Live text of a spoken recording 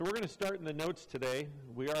So we're going to start in the notes today.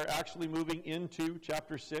 We are actually moving into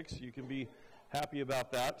chapter 6. You can be happy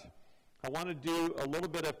about that. I want to do a little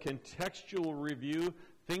bit of contextual review,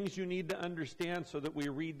 things you need to understand so that we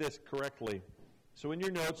read this correctly. So in your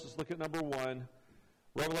notes, let's look at number 1.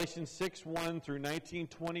 Revelation 6:1 through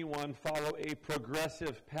 19:21 follow a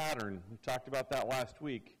progressive pattern. We talked about that last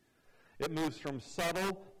week. It moves from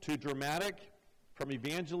subtle to dramatic, from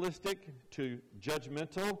evangelistic to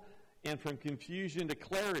judgmental, and from confusion to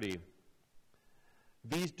clarity.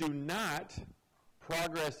 These do not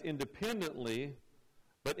progress independently,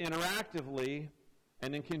 but interactively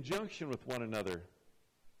and in conjunction with one another.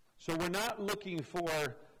 So we're not looking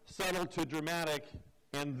for subtle to dramatic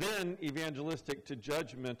and then evangelistic to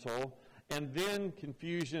judgmental and then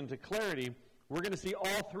confusion to clarity. We're going to see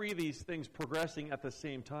all three of these things progressing at the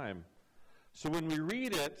same time. So when we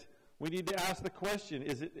read it, we need to ask the question,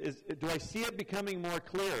 do I see it becoming more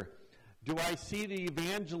clear? Do I see the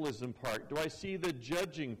evangelism part? Do I see the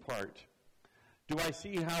judging part? Do I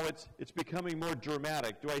see how it's becoming more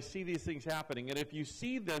dramatic? Do I see these things happening? And if you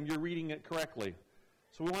see them, you're reading it correctly.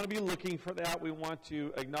 So we want to be looking for that. We want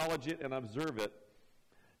to acknowledge it and observe it.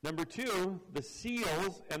 Number 2, the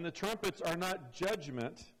seals and the trumpets are not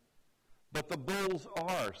judgment, but the bowls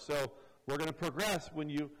are. So we're going to progress. When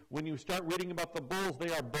you start reading about the bowls,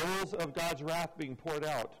 they are bowls of God's wrath being poured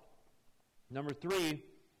out. Number 3,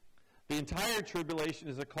 the entire tribulation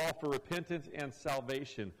is a call for repentance and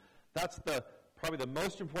salvation. That's probably the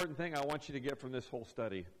most important thing I want you to get from this whole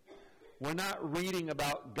study. We're not reading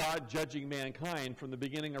about God judging mankind from the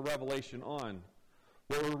beginning of Revelation on.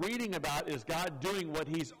 What we're reading about is God doing what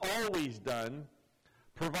he's always done,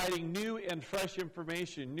 providing new and fresh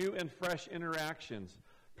information, new and fresh interactions,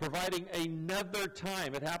 providing another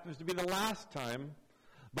time. It happens to be the last time,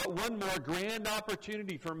 but one more grand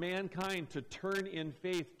opportunity for mankind to turn in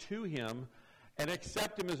faith to him and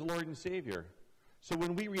accept him as Lord and Savior. So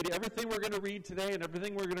when we read everything we're going to read today and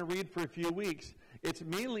everything we're going to read for a few weeks, it's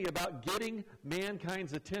mainly about getting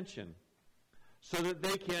mankind's attention so that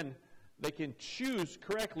they can choose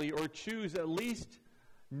correctly, or choose at least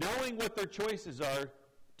knowing what their choices are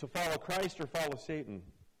to follow Christ or follow Satan.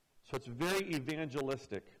 So it's very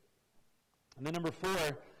evangelistic. And then number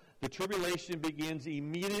 4, the tribulation begins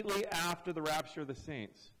immediately after the rapture of the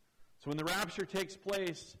saints. So when the rapture takes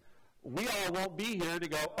place, we all won't be here to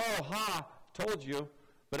go, oh, ha, told you.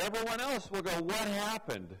 But everyone else will go, what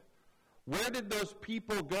happened? Where did those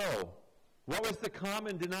people go? What was the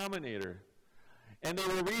common denominator? And they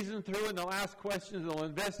will reason through, and they'll ask questions, they'll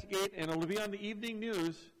investigate, and it'll be on the evening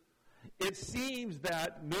news. It seems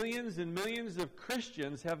that millions and millions of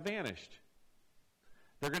Christians have vanished.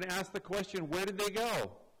 They're going to ask the question, where did they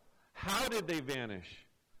go? How did they vanish?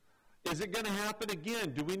 Is it going to happen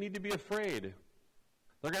again? Do we need to be afraid?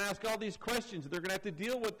 They're going to ask all these questions. They're going to have to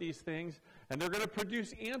deal with these things, and they're going to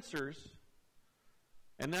produce answers.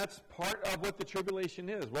 And that's part of what the tribulation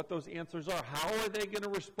is, what those answers are. How are they going to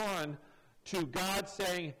respond to God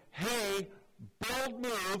saying, hey, bold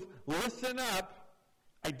move, listen up,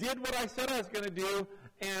 I did what I said I was going to do,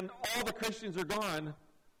 and all the Christians are gone.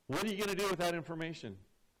 What are you going to do with that information?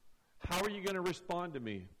 How are you going to respond to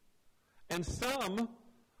me? And some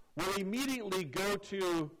will immediately go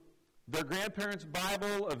to their grandparents'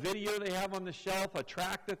 Bible, a video they have on the shelf, a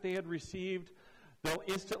tract that they had received. They'll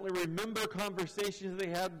instantly remember conversations they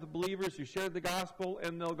had with the believers who shared the gospel,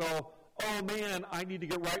 and they'll go, oh man, I need to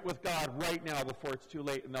get right with God right now before it's too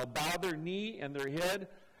late. And they'll bow their knee and their head,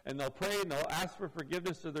 and they'll pray, and they'll ask for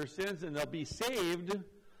forgiveness of their sins, and they'll be saved,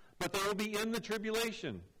 but they will be in the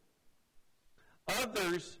tribulation.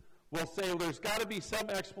 Others will say, well, there's got to be some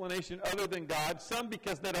explanation other than God, some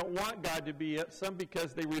because they don't want God to be it, some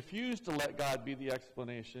because they refuse to let God be the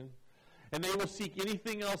explanation, and they will seek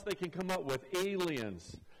anything else they can come up with,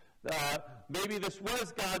 aliens. Maybe this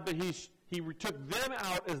was God, but he took them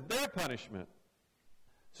out as their punishment.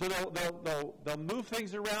 So they'll move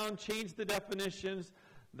things around, change the definitions,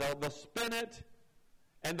 they'll spin it,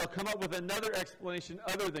 and they'll come up with another explanation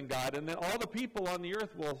other than God. And then all the people on the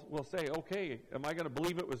earth will say, okay, am I going to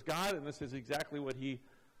believe it was God and this is exactly what he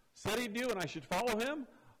said he'd do and I should follow him?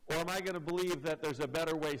 Or am I going to believe that there's a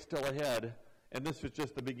better way still ahead and this was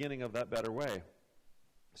just the beginning of that better way?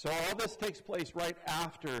 So all this takes place right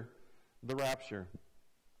after the rapture.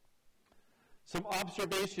 Some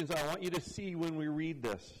observations I want you to see when we read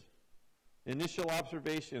this. Initial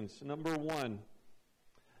observations. Number 1.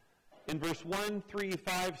 In verse 1, 3,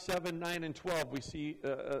 5, 7, 9, and 12, we see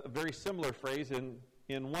a very similar phrase. In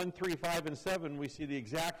 1, 3, 5, and 7, we see the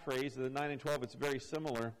exact phrase. In the 9 and 12, it's very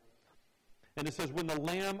similar. And it says, when the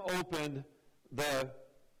Lamb opened the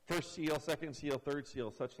first seal, second seal, third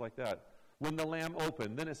seal, such like that. when the Lamb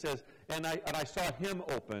opened. Then it says, and I saw him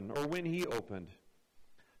open, or when he opened.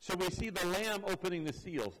 So we see the Lamb opening the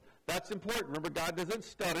seals. That's important. Remember, God doesn't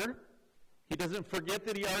stutter. He doesn't forget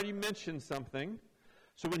that he already mentioned something.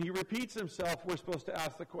 So when he repeats himself, we're supposed to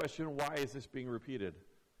ask the question, why is this being repeated?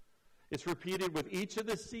 It's repeated with each of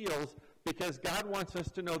the seals because God wants us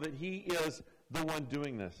to know that he is the one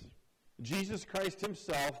doing this. Jesus Christ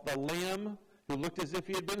himself, the Lamb who looked as if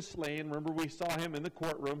he had been slain. Remember, we saw him in the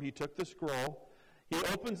courtroom. He took the scroll. He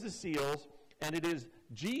opens the seals, and it is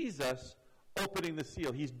Jesus opening the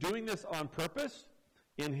seal. He's doing this on purpose,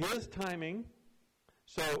 in his timing.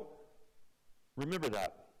 So remember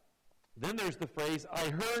that. Then there's the phrase,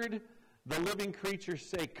 I heard the living creature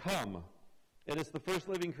say, come. And it's the first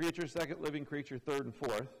living creature, second living creature, third and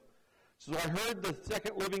fourth. So I heard the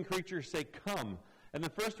second living creature say, come. And the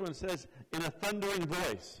first one says, in a thundering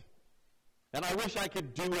voice. And I wish I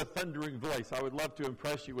could do a thundering voice. I would love to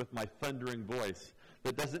impress you with my thundering voice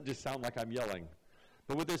that doesn't just sound like I'm yelling.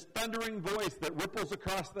 But with this thundering voice that ripples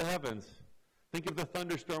across the heavens, think of the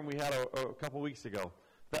thunderstorm we had a couple weeks ago.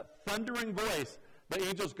 That thundering voice, the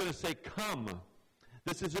angel's going to say, come.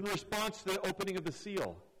 This is in response to the opening of the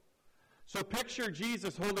seal. So picture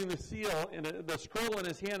Jesus holding the seal, and the scroll in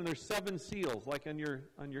his hand, and there's 7 seals, like on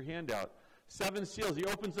your handout. 7 seals. He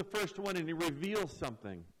opens the first one, and he reveals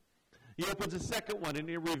something. He opens the second one, and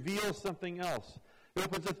he reveals something else. He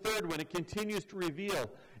opens the third one. It continues to reveal.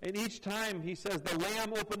 And each time he says, the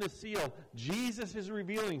Lamb opened the seal, Jesus is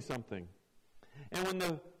revealing something. And when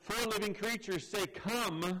the 4 living creatures say,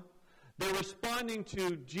 come, they're responding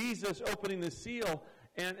to Jesus opening the seal,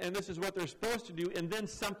 and this is what they're supposed to do, and then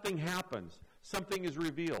something happens. Something is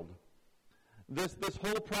revealed. This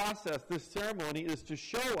whole process, this ceremony, is to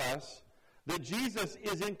show us that Jesus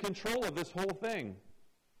is in control of this whole thing.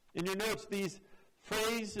 In your notes, these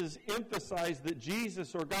phrases emphasize that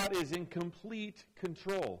Jesus or God is in complete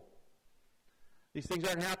control. These things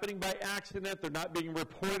aren't happening by accident. They're not being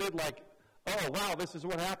reported like, oh, wow, this is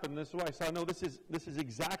what happened. This is what I saw. No, this is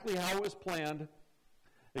exactly how it was planned,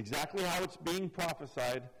 exactly how it's being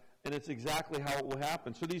prophesied, and it's exactly how it will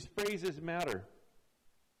happen. So these phrases matter.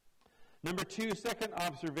 Number 2, second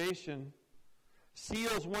observation,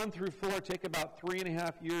 seals 1 through 4 take about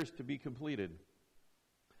 3.5 years to be completed.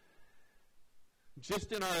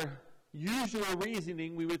 Just in our usual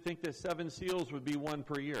reasoning, we would think that 7 seals would be 1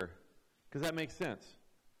 per year, because that makes sense.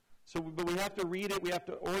 But we have to read it, we have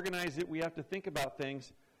to organize it, we have to think about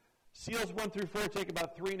things. Seals 1 through 4 take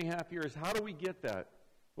about 3.5 years. How do we get that?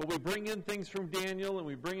 Well, we bring in things from Daniel and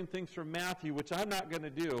we bring in things from Matthew, which I'm not going to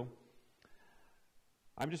do.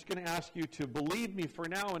 I'm just going to ask you to believe me for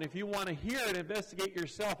now, and if you want to hear it, investigate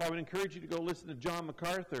yourself, I would encourage you to go listen to John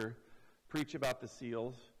MacArthur preach about the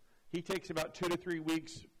seals. He takes about 2 to 3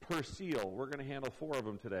 weeks per seal. We're going to handle 4 of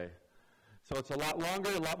them today. So it's a lot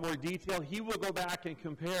longer, a lot more detail. He will go back and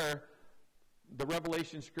compare the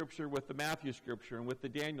Revelation Scripture with the Matthew Scripture and with the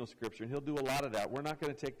Daniel Scripture, and he'll do a lot of that. We're not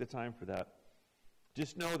going to take the time for that.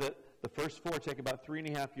 Just know that the first 4 take about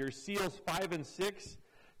 3.5 years. Seals 5 and 6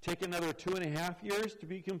 take another 2.5 years to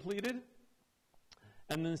be completed.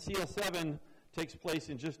 And then seal 7 takes place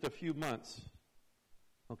in just a few months.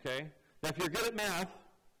 Okay? Now, if you're good at math,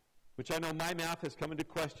 which I know my math has come into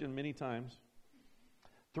question many times,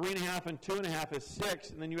 3.5 and 2.5 is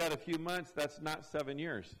 6, and then you add a few months, that's not 7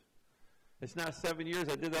 years. It's not 7 years.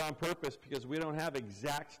 I did that on purpose because we don't have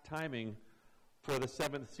exact timing for the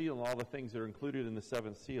 7th seal and all the things that are included in the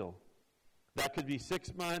 7th seal. That could be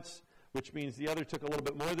 6 months, which means the other took a little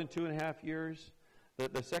bit more than 2.5 years.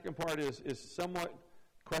 The second part is somewhat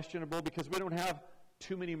questionable because we don't have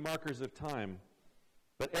too many markers of time.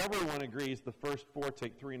 But everyone agrees the first 4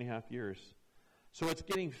 take 3.5 years. So it's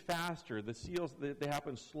getting faster. The seals, they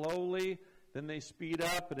happen slowly, then they speed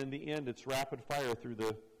up, and in the end it's rapid fire through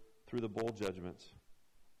the bowl judgments.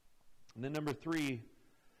 And then number 3,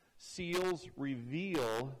 seals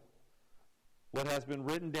reveal what has been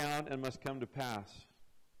written down and must come to pass.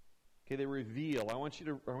 Okay, they reveal. I want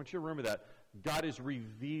you to remember that. God is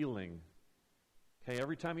revealing. Okay,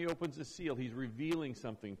 every time he opens a seal, he's revealing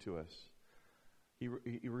something to us. He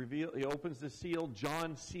opens the seal.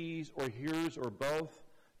 John sees or hears or both.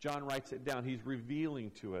 John writes it down. He's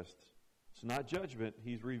revealing to us. It's not judgment.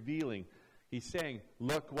 He's revealing. He's saying,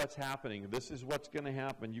 look what's happening. This is what's going to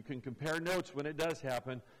happen. You can compare notes when it does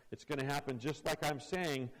happen. It's going to happen just like I'm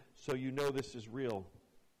saying, so you know this is real.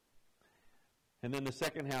 And then the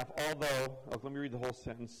second half, let me read the whole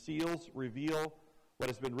sentence. Seals reveal what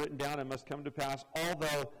has been written down and must come to pass,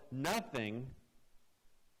 although nothing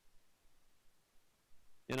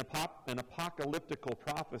in an apocalyptical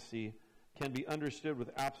prophecy can be understood with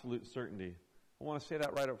absolute certainty. I want to say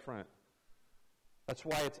that right up front. That's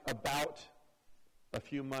why it's about a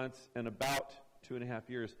few months and about 2.5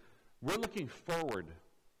 years. We're looking forward.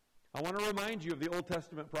 I want to remind you of the Old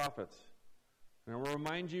Testament prophets. And I want to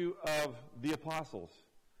remind you of the apostles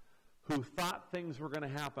who thought things were going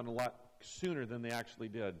to happen a lot sooner than they actually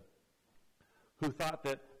did. Who thought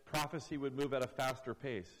that prophecy would move at a faster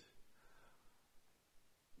pace.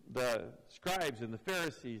 The scribes and the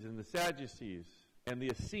Pharisees and the Sadducees and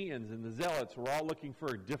the Essenes and the Zealots were all looking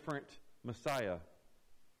for a different Messiah.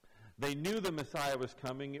 They knew the Messiah was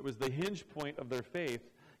coming. It was the hinge point of their faith.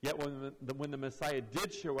 Yet when the Messiah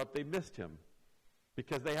did show up, they missed him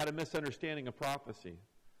because they had a misunderstanding of prophecy.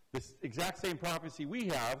 This exact same prophecy we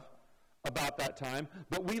have about that time,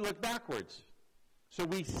 but we look backwards. So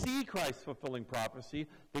we see Christ fulfilling prophecy.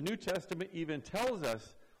 The New Testament even tells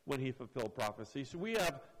us when he fulfilled prophecy. So we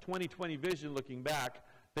have 20/20 vision looking back.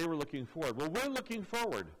 They were looking forward. Well, we're looking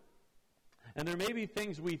forward. And there may be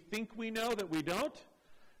things we think we know that we don't.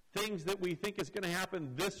 Things that we think is going to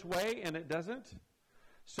happen this way and it doesn't.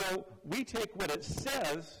 So we take what it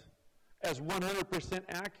says as 100%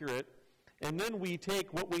 accurate, and then we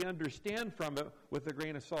take what we understand from it with a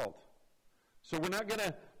grain of salt. So we're not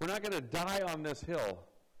gonna die on this hill.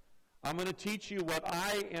 I'm going to teach you what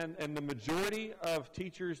I and the majority of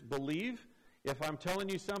teachers believe. If I'm telling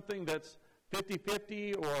you something that's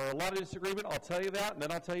 50-50 or a lot of disagreement, I'll tell you that, and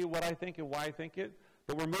then I'll tell you what I think and why I think it.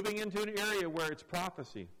 But we're moving into an area where it's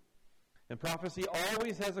prophecy. And prophecy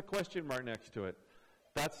always has a question mark next to it.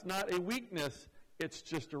 That's not a weakness, it's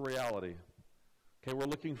just a reality. Okay, we're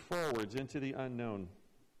looking forwards into the unknown.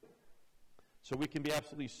 So we can be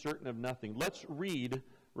absolutely certain of nothing. Let's read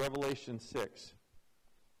Revelation 6.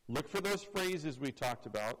 Look for those phrases we talked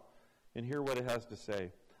about and hear what it has to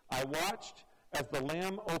say. I watched as the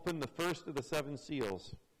Lamb opened the first of the 7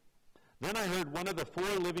 seals. Then I heard one of the 4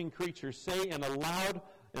 living creatures say in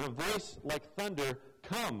a voice like thunder,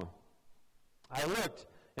 "Come." I looked,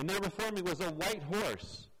 and there before me was a white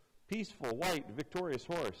horse, peaceful, white, victorious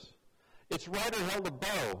horse. Its rider held a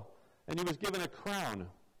bow, and he was given a crown.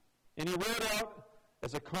 And he rode out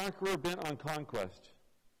as a conqueror bent on conquest.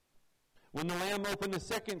 When the Lamb opened the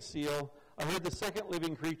 2nd seal, I heard the 2nd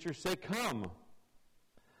living creature say, "Come."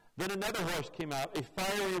 Then another horse came out, a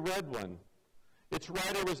fiery red one. Its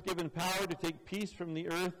rider was given power to take peace from the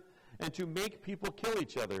earth and to make people kill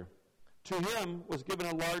each other. To him was given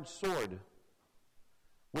a large sword.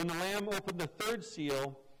 When the Lamb opened the 3rd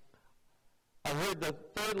seal, I heard the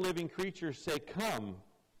 3rd living creature say, "Come."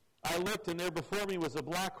 I looked, and there before me was a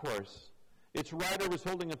black horse. Its rider was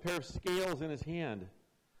holding a pair of scales in his hand.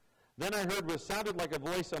 Then I heard what sounded like a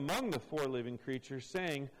voice among the 4 living creatures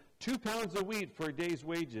saying, 2 pounds of wheat for a day's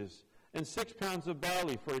wages, and 6 pounds of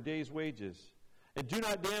barley for a day's wages. And do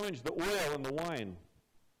not damage the oil and the wine.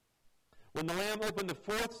 When the Lamb opened the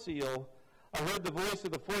 4th seal, I heard the voice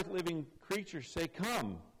of the 4th living creature say,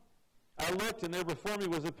 "Come." I looked, and there before me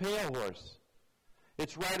was a pale horse.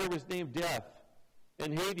 Its rider was named Death,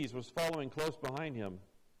 and Hades was following close behind him.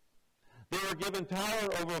 They were given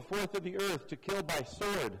power over a fourth of the earth to kill by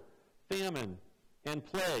sword, famine, and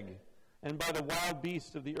plague, and by the wild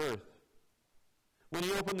beasts of the earth. When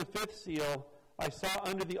he opened the 5th seal, I saw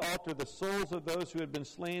under the altar the souls of those who had been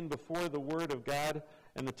slain before the word of God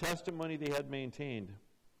and the testimony they had maintained.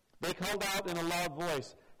 They called out in a loud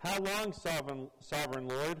voice, "How long, sovereign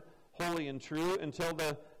Lord, holy and true, until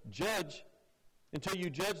you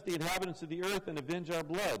judge the inhabitants of the earth and avenge our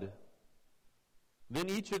blood?" Then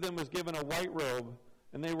each of them was given a white robe,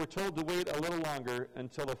 and they were told to wait a little longer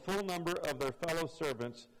until the full number of their fellow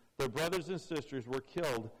servants, their brothers and sisters, were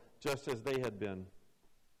killed just as they had been.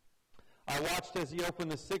 I watched as he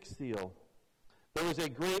opened the 6th seal. There was a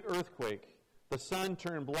great earthquake. The sun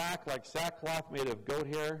turned black like sackcloth made of goat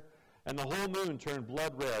hair, and the whole moon turned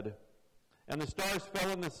blood red. And the stars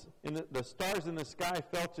the stars in the sky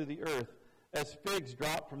fell to the earth, as figs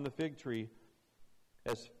drop from the fig tree,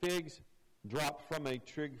 as figs drop from a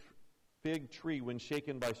fig tree when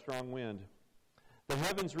shaken by strong wind. The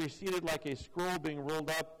heavens receded like a scroll being rolled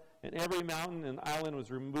up, and every mountain and island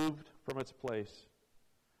was removed from its place.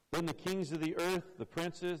 Then the kings of the earth, the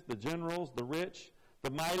princes, the generals, the rich, the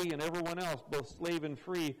mighty, and everyone else, both slave and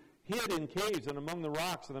free, hid in caves and among the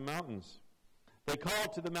rocks of the mountains. They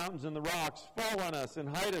called to the mountains and the rocks, "Fall on us and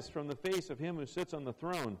hide us from the face of him who sits on the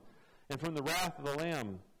throne and from the wrath of the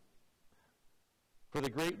Lamb. For the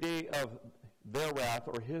great day of their wrath,"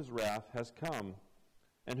 or his wrath, "has come,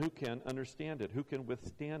 and who can understand it? Who can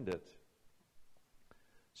withstand it?"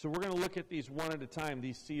 So we're going to look at these one at a time,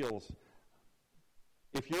 these seals.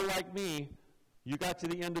 If you're like me, you got to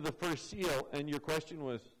the end of the 1st seal, and your question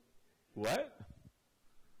was, what?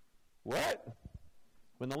 What?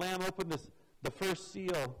 When the Lamb opened the first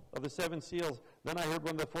seal of the 7 seals. Then I heard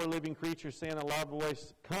one of the 4 living creatures say in a loud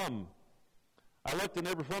voice, "Come." I looked, and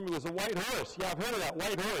there before me was a white horse. Yeah, I've heard of that,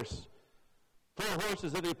 white horse. 4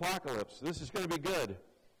 horses of the apocalypse. This is going to be good.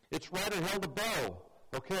 Its rider held a bow.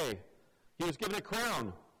 Okay. He was given a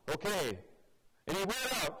crown. Okay. And he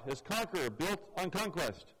went out as conqueror, built on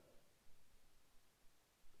conquest.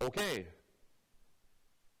 Okay.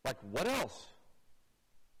 Like, what else?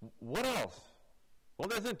 What else? Well,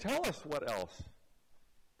 it doesn't tell us what else.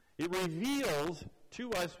 It reveals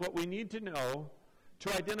to us what we need to know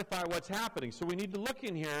to identify what's happening. So we need to look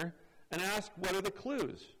in here and ask, what are the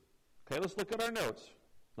clues? Okay, let's look at our notes.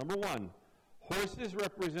 Number 1, horses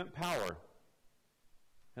represent power.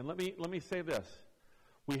 And let me say this.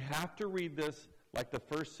 We have to read this like the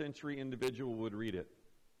first century individual would read it.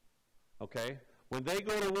 Okay? When they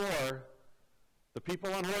go to war, the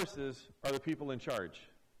people on horses are the people in charge.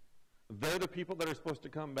 They're the people that are supposed to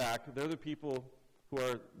come back. They're the people who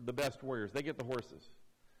are the best warriors. They get the horses.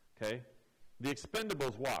 Okay? The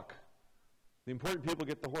expendables walk. The important people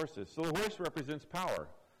get the horses. So the horse represents power.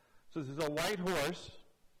 So this is a white horse.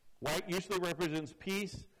 White usually represents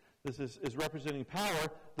peace. This is representing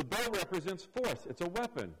power. The bow represents force. It's a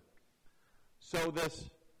weapon. So this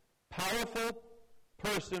powerful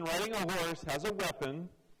person riding a horse has a weapon,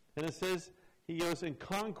 and it says he goes in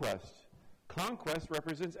conquest. Conquest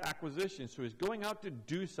represents acquisition. So he's going out to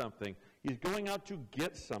do something. He's going out to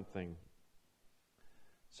get something.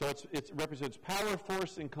 So it represents power,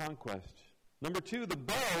 force, and conquest. Number 2, the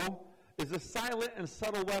bow is a silent and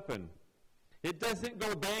subtle weapon. It doesn't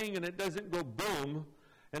go bang and it doesn't go boom,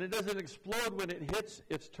 and it doesn't explode when it hits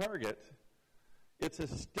its target. It's a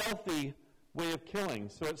stealthy way of killing.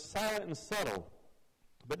 So it's silent and subtle.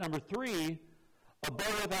 But number 3, a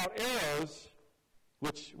bow without arrows,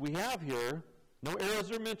 which we have here, no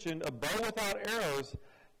arrows are mentioned. A bow without arrows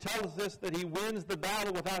tells us that he wins the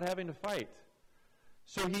battle without having to fight.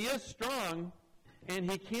 So he is strong, and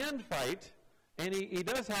he can fight, and he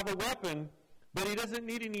does have a weapon, but he doesn't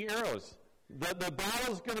need any arrows. The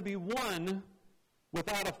battle is going to be won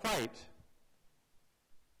without a fight.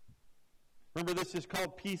 Remember, this is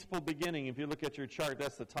called peaceful beginning. If you look at your chart,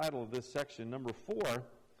 that's the title of this section. Number 4,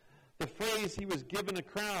 the phrase "he was given a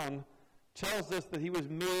crown" tells us that he was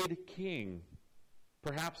made king,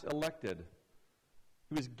 perhaps elected.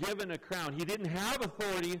 He was given a crown. He didn't have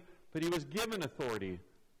authority, but he was given authority.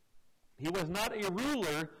 He was not a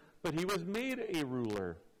ruler, but he was made a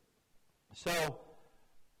ruler. So,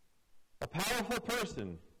 a powerful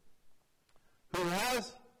person who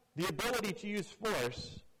has the ability to use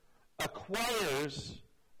force acquires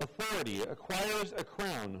authority, acquires a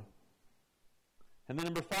crown. And then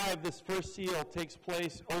number 5, this first seal takes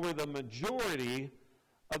place over the majority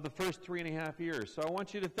of the first 3.5 years. So I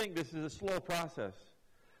want you to think this is a slow process.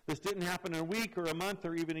 This didn't happen in a week or a month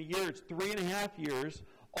or even a year. It's 3.5 years,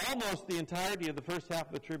 almost the entirety of the first half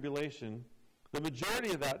of the tribulation. The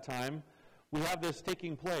majority of that time, we have this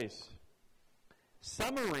taking place.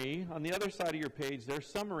 Summary, on the other side of your page there,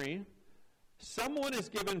 summary. Someone is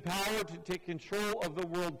given power to take control of the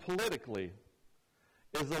world politically,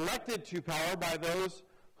 is elected to power by those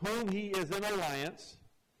whom he is in alliance,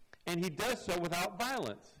 and he does so without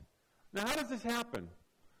violence. Now, how does this happen?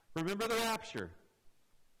 Remember the rapture.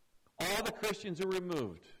 All the Christians are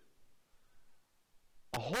removed.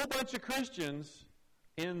 A whole bunch of Christians,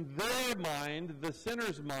 in their mind, the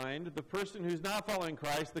sinner's mind, the person who's not following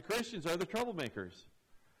Christ, the Christians are the troublemakers.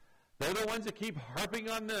 They're the ones that keep harping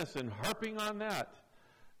on this and harping on that.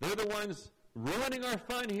 They're the ones ruining our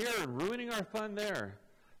fun here and ruining our fun there.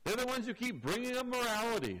 They're the ones who keep bringing up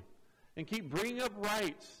morality and keep bringing up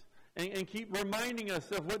rights and keep reminding us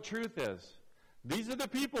of what truth is. These are the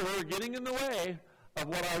people who are getting in the way of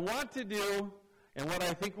what I want to do and what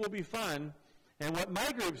I think will be fun and what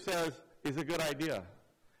my group says is a good idea.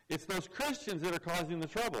 It's those Christians that are causing the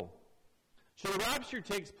trouble. So the rapture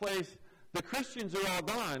takes place, the Christians are all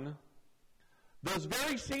gone. Those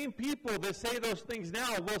very same people that say those things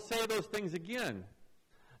now will say those things again.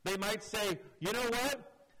 They might say, you know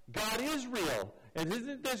what? God is real. And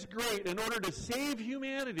isn't this great? In order to save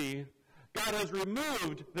humanity, God has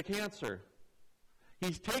removed the cancer.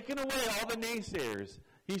 He's taken away all the naysayers.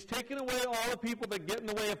 He's taken away all the people that get in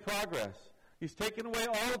the way of progress. He's taken away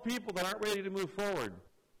all the people that aren't ready to move forward.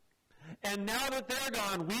 And now that they're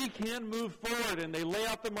gone, we can move forward. And they lay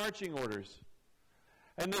out the marching orders.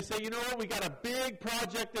 And they say, you know what, we got a big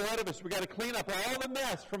project ahead of us. We got to clean up all the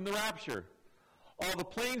mess from the rapture. All the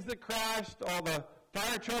planes that crashed, all the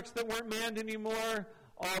fire trucks that weren't manned anymore,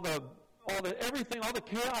 all the everything, all the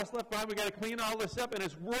chaos left behind. We got to clean all this up, and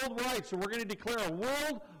it's worldwide. So we're going to declare a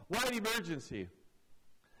worldwide emergency.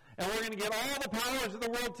 And we're going to get all the powers of the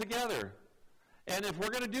world together. And if we're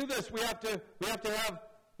going to do this, we have to have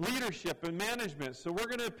leadership and management. So we're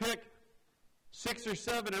going to pick 6 or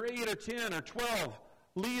 7 or 8 or 10 or 12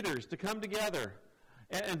 leaders to come together.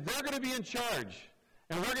 And they're going to be in charge.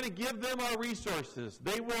 And we're going to give them our resources.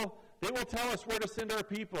 They will tell us where to send our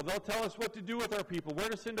people. They'll tell us what to do with our people, where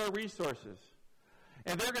to send our resources.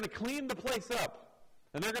 And they're going to clean the place up.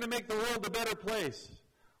 And they're going to make the world a better place.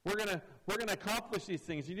 We're going to accomplish these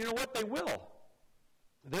things. And you know what? They will.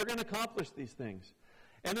 They're going to accomplish these things.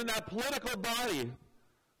 And then that political body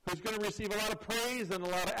who's going to receive a lot of praise and a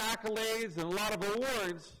lot of accolades and a lot of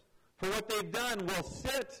awards for what they've done will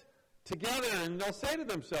sit together and they'll say to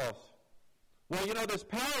themselves, well, you know, this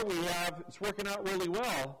power we have, it's working out really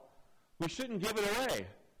well. We shouldn't give it away.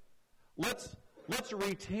 Let's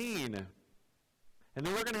retain. And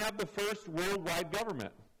then we're going to have the first worldwide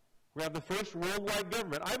government. We have the first worldwide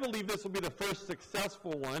government. I believe this will be the first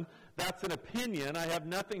successful one. That's an opinion. I have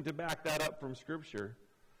nothing to back that up from Scripture.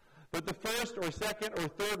 But the first or second or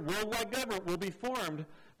third worldwide government will be formed.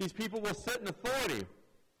 These people will sit in authority.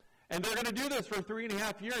 And they're going to do this for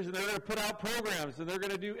 3.5 years, and they're going to put out programs, and they're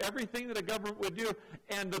going to do everything that a government would do.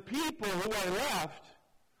 And the people who are left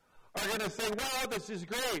are going to say, wow, this is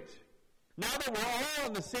great. Now that we're all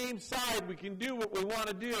on the same side, we can do what we want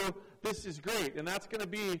to do, this is great. And that's going to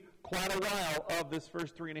be quite a while of this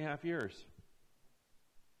first 3.5 years.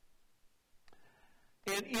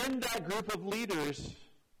 And in that group of leaders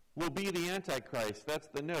will be the Antichrist. That's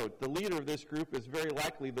the note. The leader of this group is very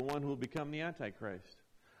likely the one who will become the Antichrist.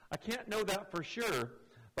 I can't know that for sure,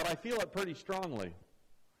 but I feel it pretty strongly.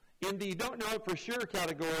 In the don't know it for sure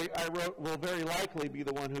category, I wrote will very likely be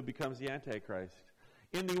the one who becomes the Antichrist.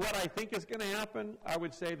 In the what I think is going to happen, I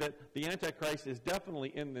would say that the Antichrist is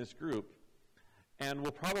definitely in this group and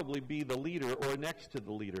will probably be the leader or next to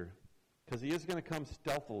the leader because he is going to come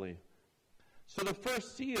stealthily. So the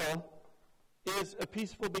first seal is a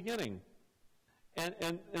peaceful beginning.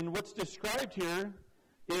 And what's described here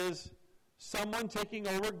is someone taking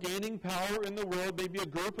over, gaining power in the world, maybe a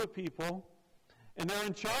group of people, and they're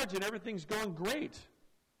in charge and everything's going great.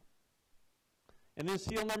 And then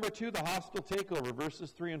seal number 2, the hostile takeover,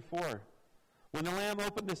 verses 3 and 4. When the Lamb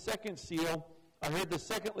opened the second seal, I heard the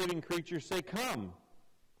second living creature say, come,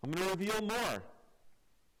 I'm going to reveal more.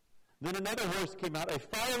 Then another horse came out, a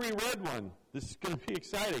fiery red one. This is going to be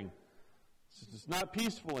exciting. It's not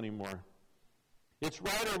peaceful anymore. Its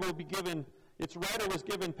rider was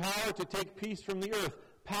given power to take peace from the earth.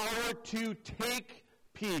 Power to take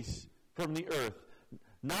peace from the earth.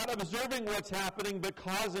 Not observing what's happening, but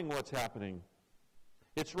causing what's happening.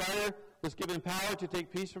 Its rider was given power to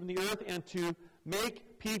take peace from the earth and to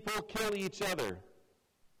make people kill each other.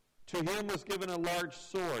 To him was given a large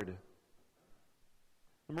sword.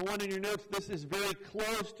 Number 1 in your notes, this is very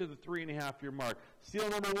close to the 3.5-year mark. Seal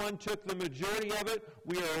number 1 took the majority of it.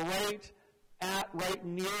 We are right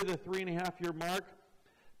near the 3.5-year mark.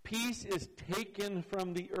 Peace is taken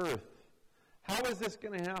from the earth. How is this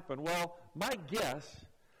going to happen? Well, my guess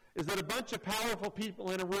is that a bunch of powerful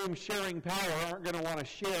people in a room sharing power aren't going to want to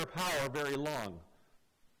share power very long.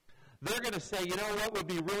 They're going to say, you know what would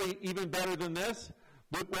be really even better than this?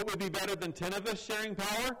 What would be better than 10 of us sharing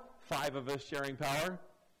power? 5 of us sharing power.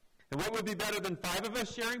 And what would be better than 5 of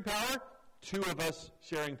us sharing power? 2 of us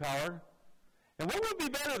sharing power. And what would be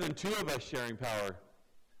better than 2 of us sharing power?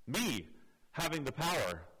 Me having the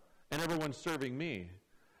power and everyone serving me.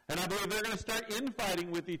 And I believe they're going to start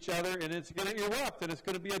infighting with each other, and it's going to erupt, and it's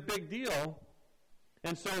going to be a big deal.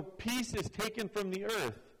 And so peace is taken from the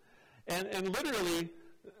earth. And literally,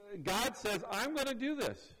 God says, I'm going to do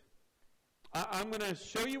this. I'm going to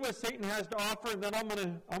show you what Satan has to offer, and then I'm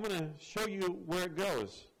going to show you where it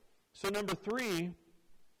goes. So number 3,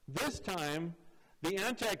 this time, the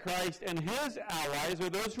Antichrist and his allies, or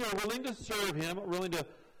those who are willing to serve him, willing to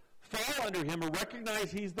fall under him, or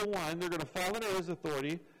recognize he's the one, they're going to fall under his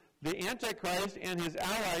authority. The Antichrist and his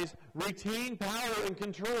allies retain power and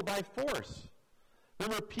control by force.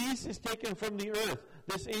 Remember, peace is taken from the earth.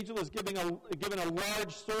 This angel is given a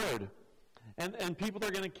large sword, and people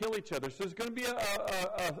are going to kill each other. So there's going to be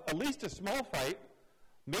at least a small fight,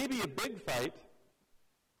 maybe a big fight.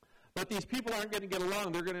 But these people aren't going to get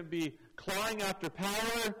along. They're going to be clawing after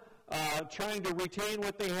power, trying to retain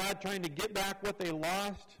what they had, trying to get back what they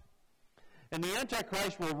lost. And the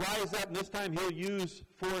Antichrist will rise up, and this time he'll use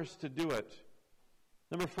force to do it.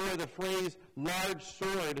 Number 4, the phrase large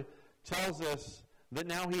sword tells us that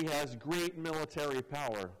now he has great military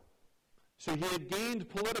power. So he had gained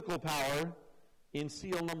political power in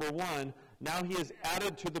seal number 1. Now he has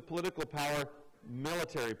added to the political power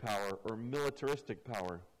military power or militaristic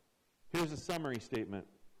power. Here's a summary statement.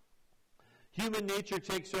 Human nature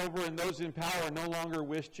takes over, and those in power no longer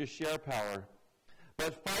wish to share power,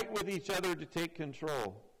 but fight with each other to take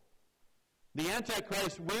control. The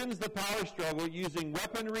Antichrist wins the power struggle using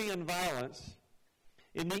weaponry and violence.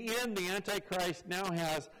 In the end, the Antichrist now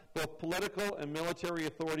has both political and military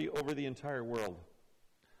authority over the entire world.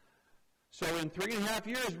 So in 3.5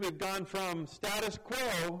 years, we've gone from status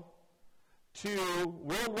quo to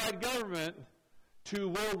worldwide government to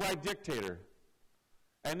worldwide dictator.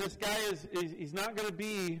 And this guy he's not going to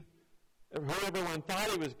be who everyone thought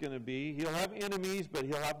he was going to be. He'll have enemies, but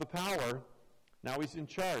he'll have the power. Now he's in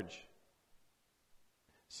charge.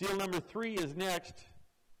 Seal number 3 is next.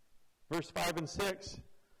 Verse 5 and 6.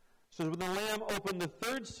 So when the Lamb opened the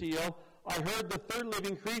third seal, I heard the third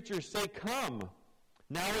living creature say, "Come."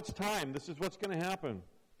 Now it's time. This is what's going to happen.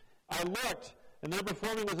 I looked, and there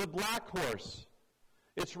before me was a black horse.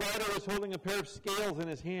 Its rider was holding a pair of scales in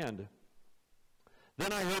his hand.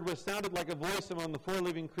 Then I heard what sounded like a voice among the 4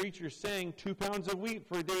 living creatures saying, 2 pounds of wheat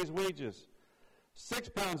for a day's wages, 6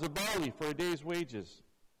 pounds of barley for a day's wages.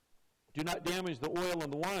 Do not damage the oil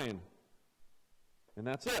and the wine. And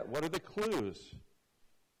that's it. What are the clues?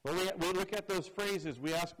 Well, we look at those phrases.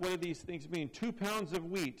 We ask, what do these things mean? 2 pounds of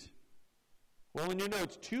wheat. Well, in your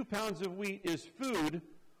notes, 2 pounds of wheat is food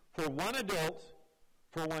for one adult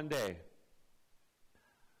for one day.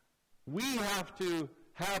 We have to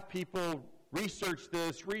have people research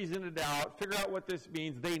this, reason it out, figure out what this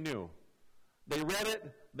means. They knew. They read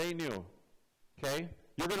it. They knew. Okay?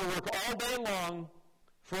 You're going to work all day long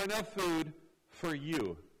for enough food for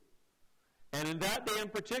you. And in that day in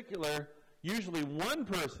particular, usually one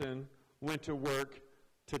person went to work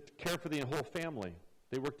to care for the whole family.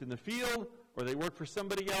 They worked in the field, or they worked for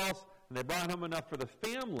somebody else, and they brought home enough for the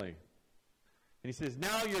family. And he says,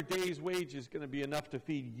 now your day's wage is going to be enough to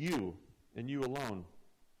feed you, and you alone.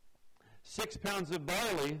 6 pounds of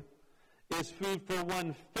barley is food for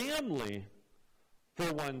one family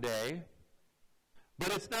for one day,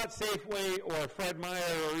 but it's not Safeway or Fred Meyer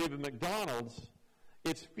or even McDonald's.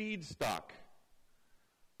 It's feed stock.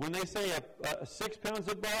 When they say 6 pounds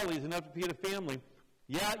of barley is enough to feed a family,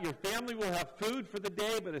 yeah, your family will have food for the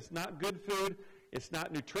day, but it's not good food. It's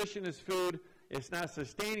not nutritionist food. It's not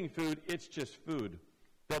sustaining food. It's just food.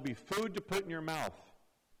 There'll be food to put in your mouth.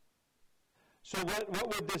 So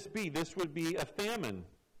what would this be? This would be a famine.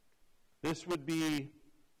 This would be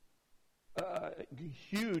a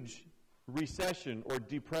huge recession or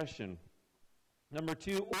depression. Number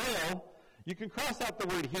 2, oil. You can cross out the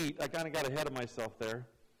word heat. I kind of got ahead of myself there.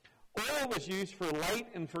 Oil was used for light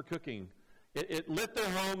and for cooking. It lit their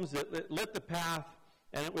homes, it lit the path,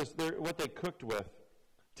 and it was what they cooked with.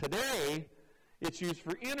 Today, it's used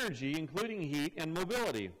for energy, including heat and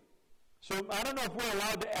mobility. So I don't know if we're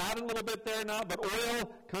allowed to add a little bit there now, but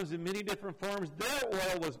oil comes in many different forms. Their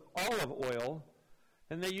oil was olive oil,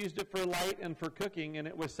 and they used it for light and for cooking, and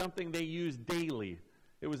it was something they used daily.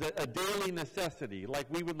 It was a daily necessity, like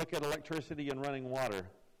we would look at electricity and running water.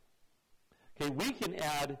 Okay, we can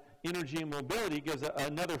add energy and mobility because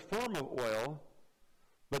another form of oil,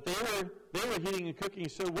 but they were heating and cooking.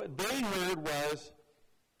 So what they heard was,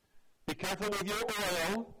 be careful with your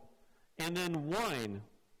oil, and then wine.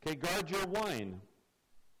 Okay, guard your wine.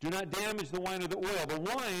 Do not damage the wine or the oil. The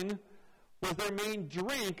wine was their main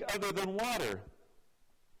drink other than water,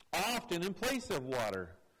 often in place of water.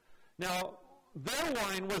 Now, their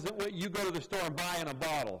wine wasn't what you go to the store and buy in a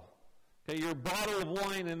bottle. Okay, your bottle of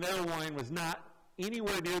wine and their wine was not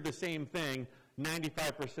anywhere near the same thing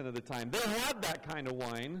 95% of the time. They had that kind of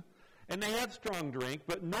wine, and they had strong drink,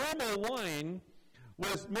 but normal wine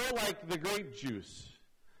was more like the grape juice.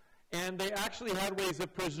 And they actually had ways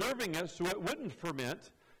of preserving it so it wouldn't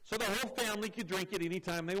ferment, so the whole family could drink it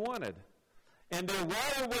anytime they wanted. And their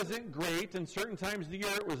water wasn't great, and certain times of the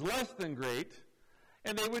year it was less than great,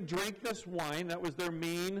 and they would drink this wine. That was their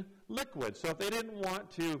main liquid. So if they didn't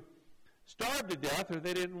want to starve to death, or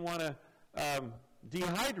they didn't want to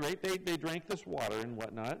dehydrate, they drank this water and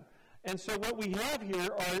whatnot. And so what we have here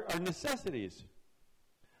are necessities.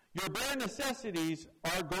 Your bare necessities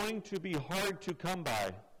are going to be hard to come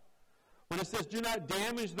by. When it says, do not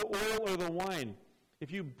damage the oil or the wine,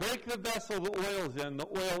 if you break the vessel the oil is in, the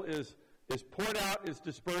oil is poured out, it's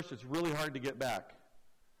dispersed, it's really hard to get back.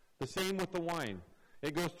 The same with the wine.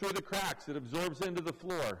 It goes through the cracks, it absorbs into the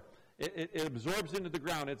floor, it absorbs into the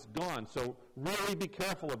ground, it's gone. So really be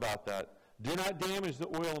careful about that. Do not damage the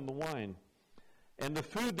oil and the wine. And the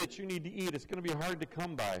food that you need to eat, it's going to be hard to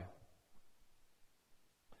come by.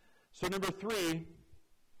 So number 3,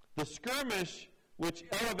 the skirmish, which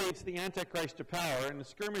elevates the Antichrist to power, and the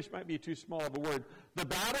skirmish might be too small of a word. The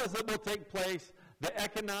battles that will take place, the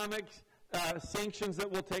economics sanctions that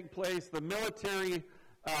will take place, the military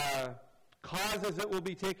causes that will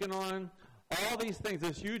be taken on, all these things,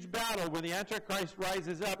 this huge battle, when the Antichrist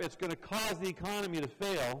rises up, it's going to cause the economy to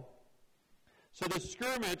fail. So the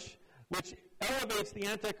skirmish, which elevates the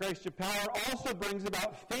Antichrist to power, also brings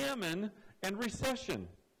about famine and recession.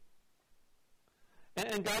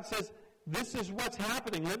 And God says, this is what's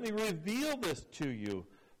happening. Let me reveal this to you.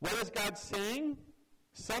 What is God saying?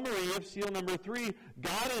 Summary of seal number 3.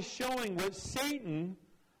 God is showing what Satan,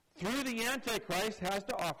 through the Antichrist, has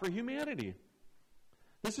to offer humanity.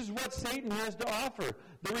 This is what Satan has to offer.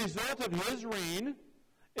 The result of his reign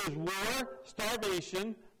is war,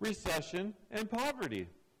 starvation, recession, and poverty.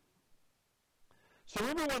 So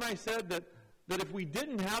remember when I said that if we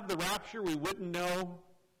didn't have the rapture, we wouldn't know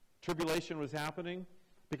tribulation was happening?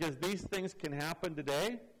 Because these things can happen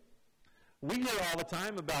today. We hear all the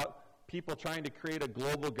time about people trying to create a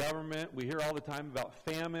global government. We hear all the time about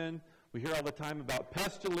famine. We hear all the time about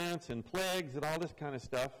pestilence and plagues and all this kind of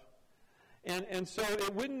stuff. And so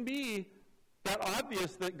it wouldn't be that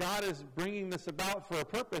obvious that God is bringing this about for a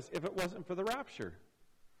purpose if it wasn't for the rapture.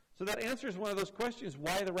 So that answers one of those questions,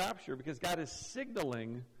 why the rapture? Because God is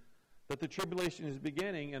signaling that the tribulation is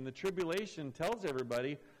beginning, and the tribulation tells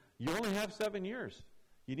everybody, you only have 7 years.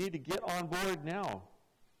 You need to get on board now.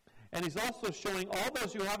 And he's also showing all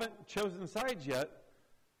those who haven't chosen sides yet,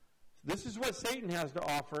 this is what Satan has to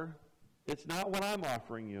offer. It's not what I'm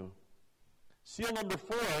offering you. Seal number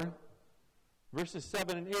 4, verses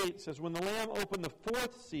 7 and 8 says, when the Lamb opened the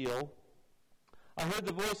 4th seal, I heard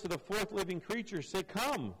the voice of the 4th living creature say,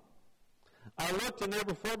 come. I looked, and there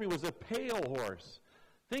before me was a pale horse.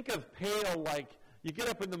 Think of pale like you get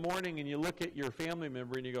up in the morning and you look at your family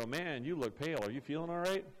member and you go, man, you look pale. Are you feeling all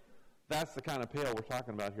right? That's the kind of pale we're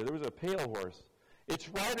talking about here. There was a pale horse. Its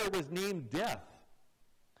rider was named Death,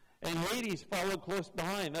 and Hades followed close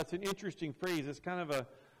behind. That's an interesting phrase. It's kind of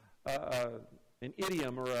an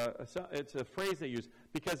idiom, or it's a phrase they use.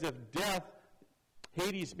 Because if death,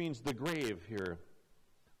 Hades means the grave here.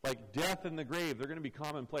 Like death and the grave, they're going to be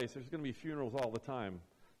commonplace. There's going to be funerals all the time.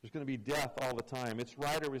 There's going to be death all the time. Its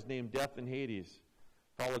rider was named Death, and Hades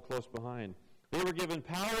followed close behind. They were given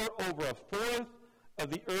power over 1/4 of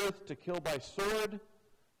the earth to kill by sword,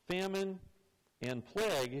 famine, and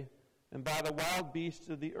plague, and by the wild beasts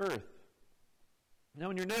of the earth. Now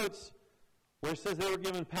in your notes, where it says they were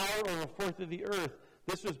given power over 1/4 of the earth,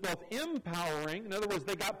 this was both empowering, in other words,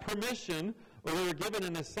 they got permission, or they were given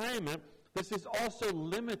an assignment. This is also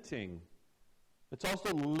limiting. It's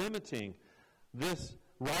also limiting. This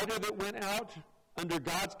rider that went out under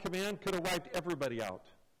God's command could have wiped everybody out.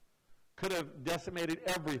 Could have decimated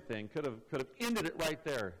everything. Could have ended it right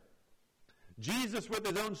there. Jesus, with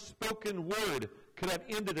his own spoken word, could have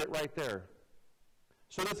ended it right there.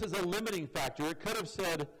 So this is a limiting factor. It could have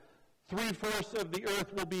said 3/4 of the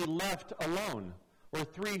earth will be left alone, or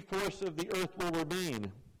 3/4 of the earth will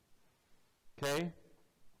remain. Okay?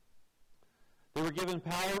 They were given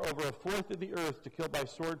power over 1/4 of the earth to kill by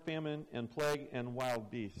sword, famine, and plague, and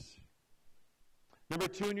wild beasts. Number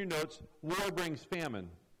 2 in your notes, war brings famine.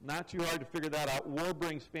 Not too hard to figure that out. War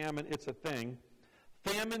brings famine. It's a thing.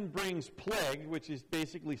 Famine brings plague, which is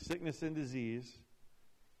basically sickness and disease.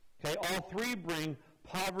 Okay, all 3 bring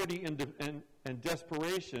poverty and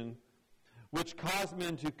desperation, which cause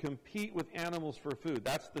men to compete with animals for food.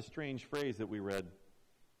 That's the strange phrase that we read.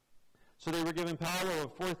 So they were given power over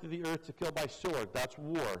 1/4 of the earth to kill by sword. That's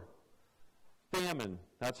war. Famine.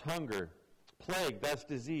 That's hunger. Plague. That's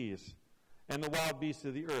disease. And the wild beasts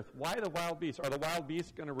of the earth. Why the wild beasts? Are the wild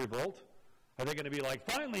beasts going to revolt? Are they going to be like,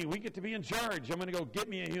 finally, we get to be in charge. I'm going to go get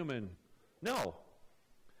me a human. No.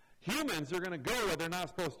 Humans are going to go where they're not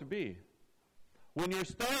supposed to be. When you're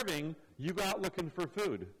starving, you go out looking for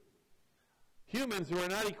food. Humans who are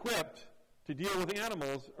not equipped to deal with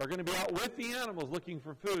animals are going to be out with the animals looking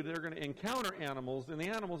for food. They're going to encounter animals, and the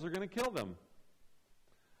animals are going to kill them.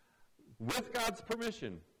 With God's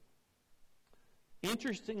permission.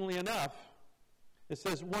 Interestingly enough, it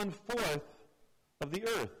says 1/4 of the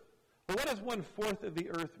earth. Well, what does 1/4 of the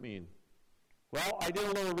earth mean? Well, I did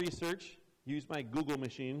a little research, used my Google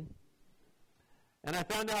machine, and I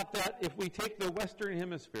found out that if we take the Western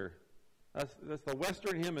Hemisphere, that's the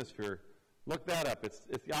Western Hemisphere. Look that up. It's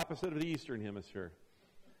the opposite of the Eastern Hemisphere.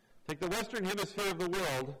 Take the Western Hemisphere of the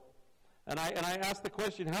world, and I ask the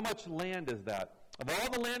question, how much land is that? Of all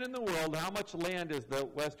the land in the world, how much land is the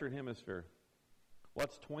Western Hemisphere? Well,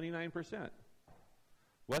 it's 29%.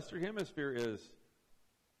 Western Hemisphere is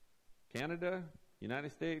Canada,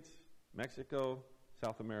 United States, Mexico,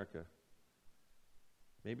 South America.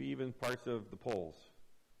 Maybe even parts of the poles.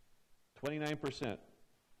 29%.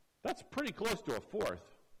 That's pretty close to 1/4,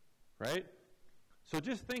 right? So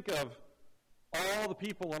just think of all the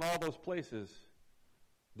people in all those places.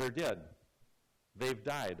 They're dead. They've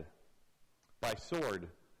died by sword,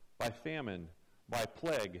 by famine, by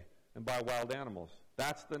plague, and by wild animals.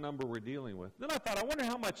 That's the number we're dealing with. Then I thought, I wonder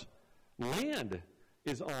how much land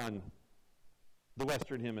is on the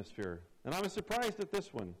Western Hemisphere. And I was surprised at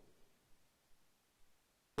this one.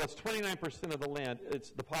 Well, it's 29% of the land.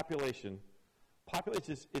 It's the population.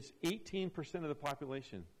 It's 18% of the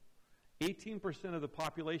population. 18% of the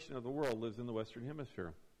population of the world lives in the Western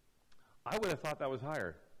Hemisphere. I would have thought that was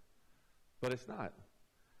higher, but it's not.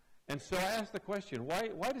 And so I asked the question,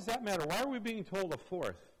 why does that matter? Why are we being told a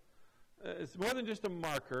fourth? It's more than just a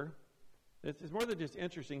marker. It's more than just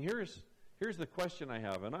interesting. Here's the question I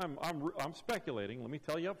have, and I'm speculating. Let me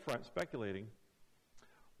tell you up front, speculating.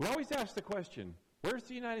 We always ask the question, where's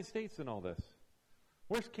the United States in all this?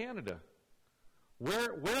 Where's Canada?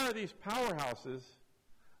 Where are these powerhouses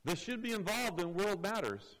that should be involved in world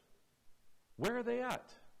matters? Where are they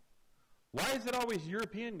at? Why is it always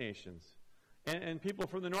European nations and people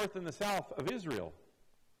from the north and the south of Israel?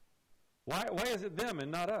 Why is it them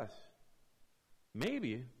and not us?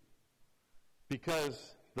 Maybe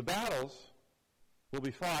because the battles will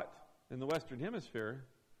be fought in the Western Hemisphere,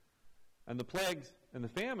 and the plagues and the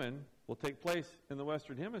famine will take place in the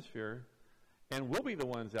Western Hemisphere, and we'll be the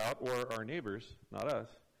ones out, or our neighbors, not us,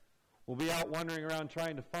 will be out wandering around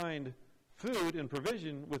trying to find food and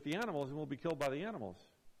provision with the animals, and we'll be killed by the animals.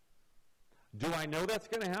 Do I know that's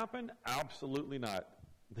going to happen? Absolutely not.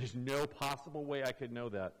 There's no possible way I could know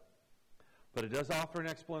that. But it does offer an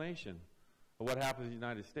explanation of what happens in the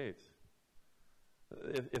United States.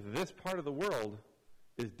 If this part of the world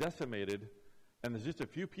is decimated, and there's just a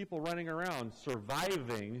few people running around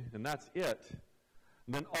surviving, and that's it,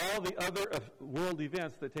 then all the other world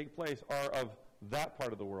events that take place are of that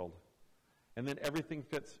part of the world. And then everything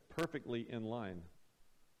fits perfectly in line.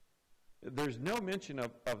 There's no mention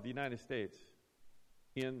of the United States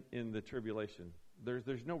in the tribulation.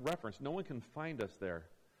 There's no reference. No one can find us there.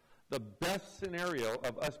 The best scenario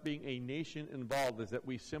of us being a nation involved is that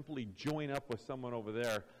we simply join up with someone over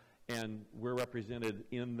there and we're represented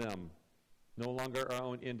in them. No longer our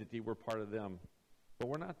own entity, we're part of them. But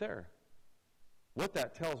we're not there. What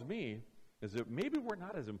that tells me is that maybe we're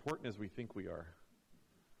not as important as we think we are.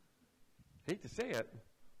 Hate to say it,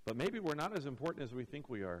 but maybe we're not as important as we think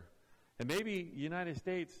we are. And maybe the United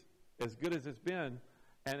States, as good as it's been,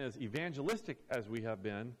 and as evangelistic as we have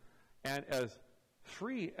been, and as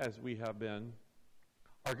free as we have been,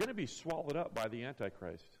 are going to be swallowed up by the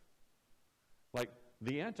Antichrist. Like,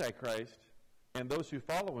 the Antichrist and those who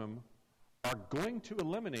follow him are going to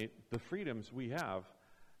eliminate the freedoms we have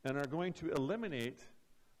and are going to eliminate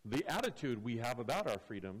the attitude we have about our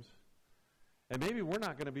freedoms, and maybe we're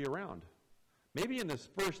not going to be around. Maybe in this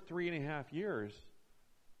first 3.5 years,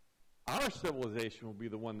 our civilization will be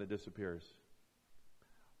the one that disappears.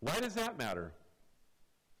 Why does that matter?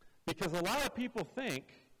 Because a lot of people think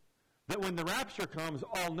that when the rapture comes,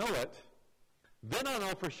 I'll know it, then I'll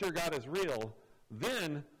know for sure God is real,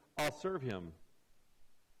 then I'll serve him.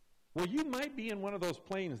 Well, you might be in one of those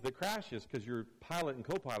planes that crashes because your pilot and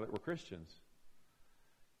co-pilot were Christians.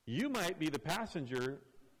 You might be the passenger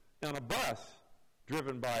on a bus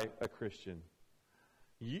driven by a Christian.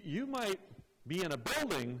 You might be in a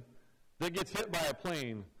building that gets hit by a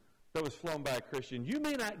plane that was flown by a Christian. You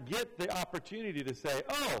may not get the opportunity to say,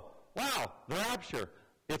 oh, wow, the rapture.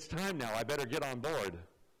 It's time now. I better get on board.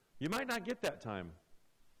 You might not get that time.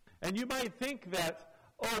 And you might think that,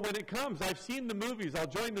 oh, when it comes, I've seen the movies, I'll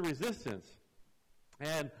join the resistance.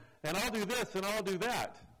 And I'll do this and I'll do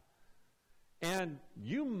that. And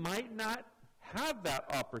you might not have that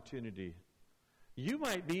opportunity. You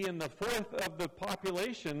might be in the fourth of the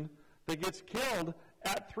population that gets killed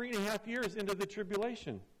at 3.5 years into the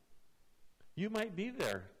tribulation. You might be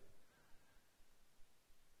there.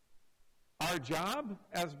 Our job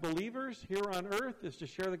as believers here on earth is to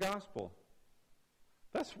share the gospel.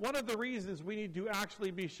 That's one of the reasons we need to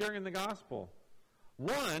actually be sharing the gospel.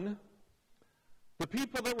 One, the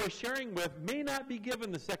people that we're sharing with may not be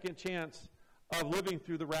given the second chance of living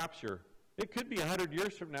through the rapture. It could be 100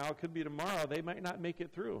 years from now. It could be tomorrow. They might not make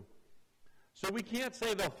it through. So we can't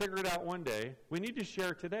say they'll figure it out one day. We need to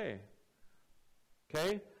share today.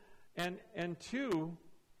 Okay? And two,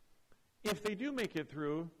 if they do make it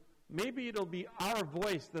through, maybe it'll be our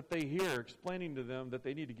voice that they hear explaining to them that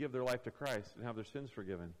they need to give their life to Christ and have their sins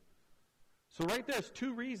forgiven. So right there's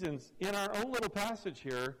two reasons in our own little passage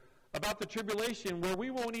here about the tribulation where we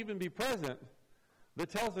won't even be present that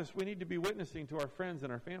tells us we need to be witnessing to our friends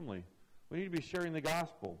and our family. We need to be sharing the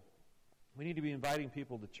gospel. We need to be inviting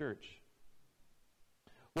people to church.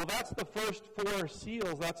 Well, that's the first 4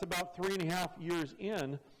 seals. That's about 3.5 years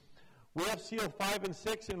in. We have seal 5 and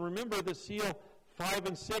 6, and remember that seal 5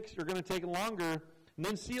 and 6 are going to take longer. And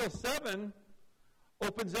then seal 7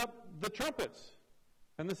 opens up the trumpets.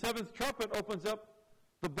 And the 7th trumpet opens up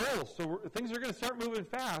the bowls. So things are going to start moving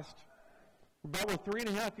fast. About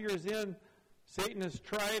 3.5 years in, Satan has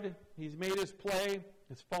tried. He's made his play.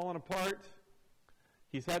 It's fallen apart.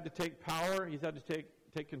 He's had to take power. He's had to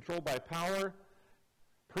take control by power.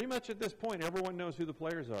 Pretty much at this point, everyone knows who the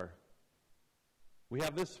players are. We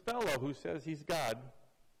have this fellow who says he's God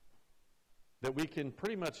that we can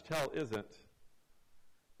pretty much tell isn't.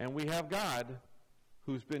 And we have God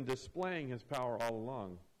who's been displaying his power all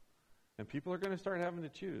along. And people are going to start having to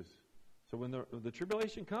choose. So when the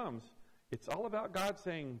tribulation comes, it's all about God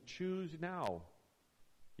saying, choose now.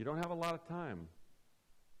 You don't have a lot of time.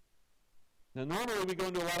 Now, normally we go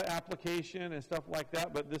into a lot of application and stuff like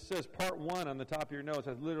that, but this says part 1 on the top of your notes.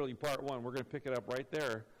 That's literally part 1. We're going to pick it up right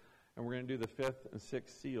there, and we're going to do the 5th and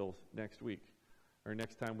 6th seals next week, or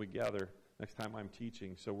next time we gather, next time I'm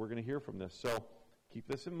teaching. So we're going to hear from this. So keep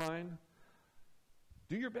this in mind.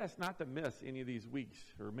 Do your best not to miss any of these weeks,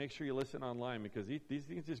 or make sure you listen online, because these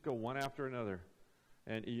things just go one after another.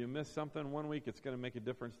 And you miss something one week, it's going to make a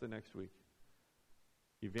difference the next week.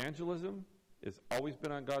 Evangelism has always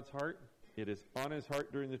been on God's heart. It is on his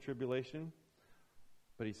heart during the tribulation.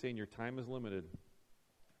 But he's saying your time is limited.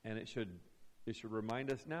 And it should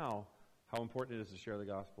remind us now how important it is to share the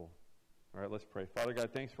gospel. All right, let's pray. Father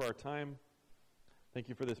God, thanks for our time. Thank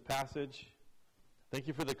you for this passage. Thank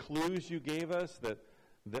you for the clues you gave us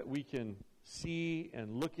that we can see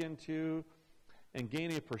and look into and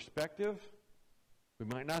gain a perspective. We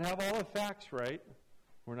might not have all the facts right.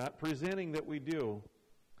 We're not presenting that we do.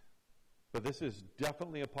 But this is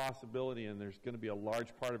definitely a possibility, and there's going to be a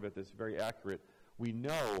large part of it that's very accurate. We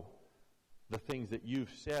know the things that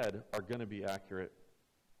you've said are going to be accurate.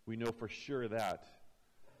 We know for sure that.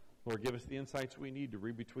 Lord, give us the insights we need to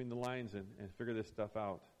read between the lines and figure this stuff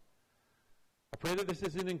out. I pray that this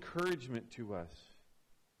is an encouragement to us,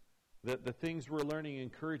 that the things we're learning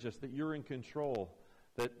encourage us, that you're in control,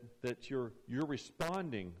 that you're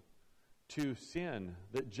responding to sin,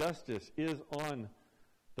 that justice is on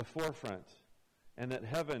the forefront, and that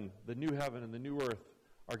heaven, the new heaven and the new earth,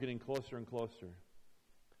 are getting closer and closer.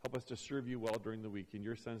 Help us to serve you well during the week. In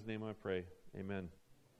your Son's name I pray. Amen.